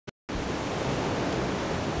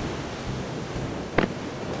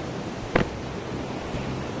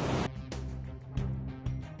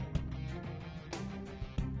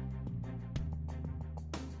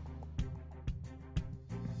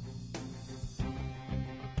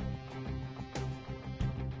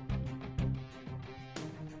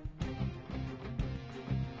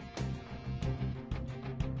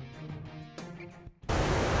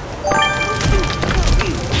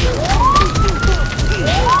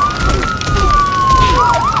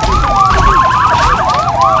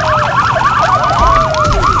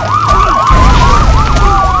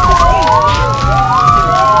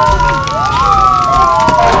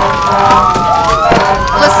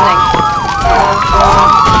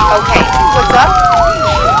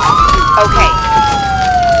Okay.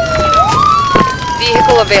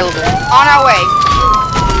 Vehicle available. On our way.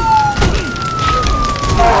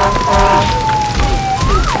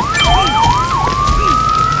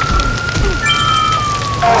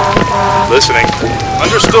 Listening.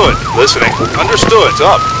 Understood. Listening. Understood. What's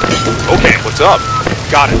up? Okay, what's up?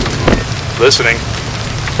 Got it. Listening.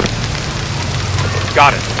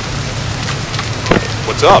 Got it.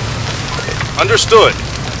 What's up? Understood.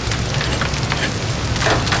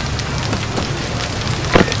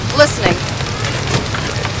 Listening.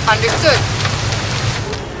 Understood.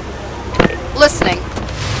 Listening.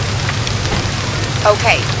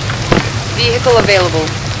 Okay. Vehicle available.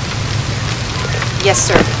 Yes,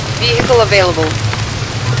 sir. Vehicle available.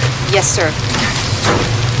 Yes, sir.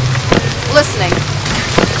 Listening.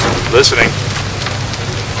 Listening.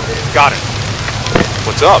 Got it.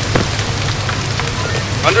 What's up?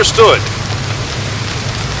 Understood.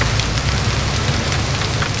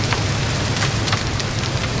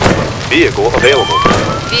 Vehicle available.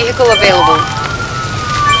 Vehicle available.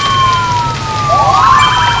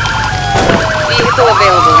 Vehicle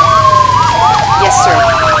available. Yes, sir.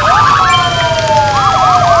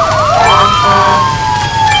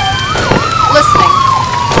 Listening.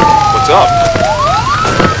 What's up?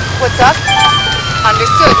 What's up?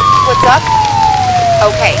 Understood. What's up?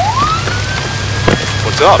 Okay.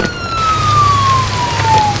 What's up?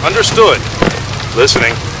 Understood.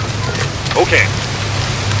 Listening. Okay.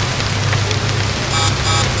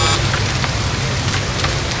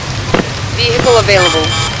 Vehicle available.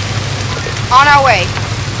 On our way.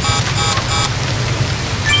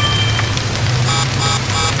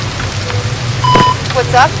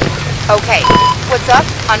 What's up? Okay. What's up?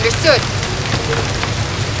 Understood.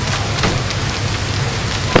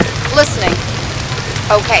 Listening.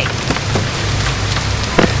 Okay.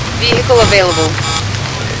 Vehicle available.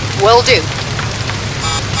 Will do.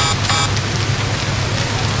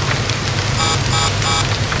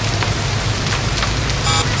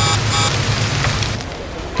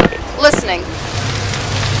 Listening.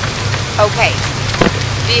 Okay.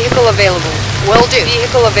 Vehicle available. Will do.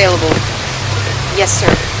 Vehicle available. Yes,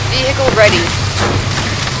 sir. Vehicle ready.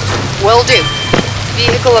 Will do.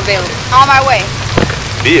 Vehicle available. On my way.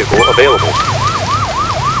 Vehicle available.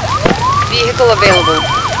 Vehicle available.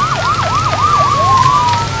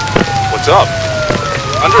 What's up?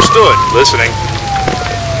 Understood. Listening.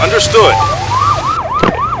 Understood.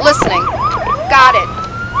 Listening. Got it.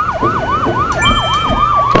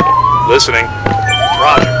 Listening.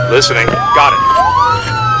 Roger. Listening. Got it.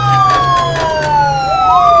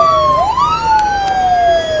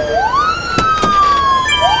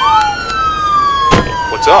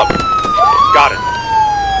 What's up? Got it.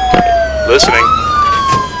 Listening.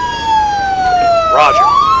 Roger.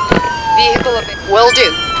 Vehicle available. Will do.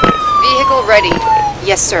 Vehicle ready.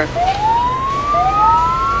 Yes, sir.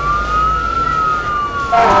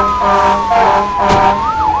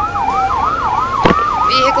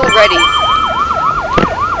 Vehicle ready.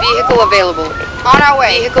 Vehicle available. On our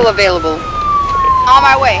way. Vehicle available. On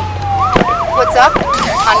my way. What's up?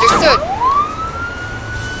 Understood.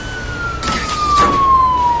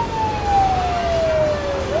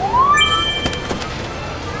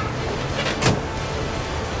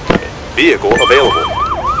 Vehicle available.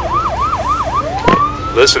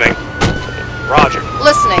 Listening. Roger.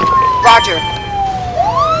 Listening. Roger.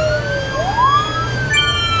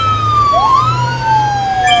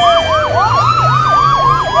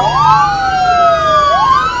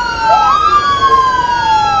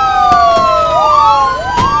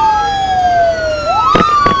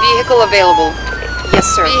 Vehicle available. Yes,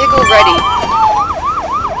 sir. Vehicle ready.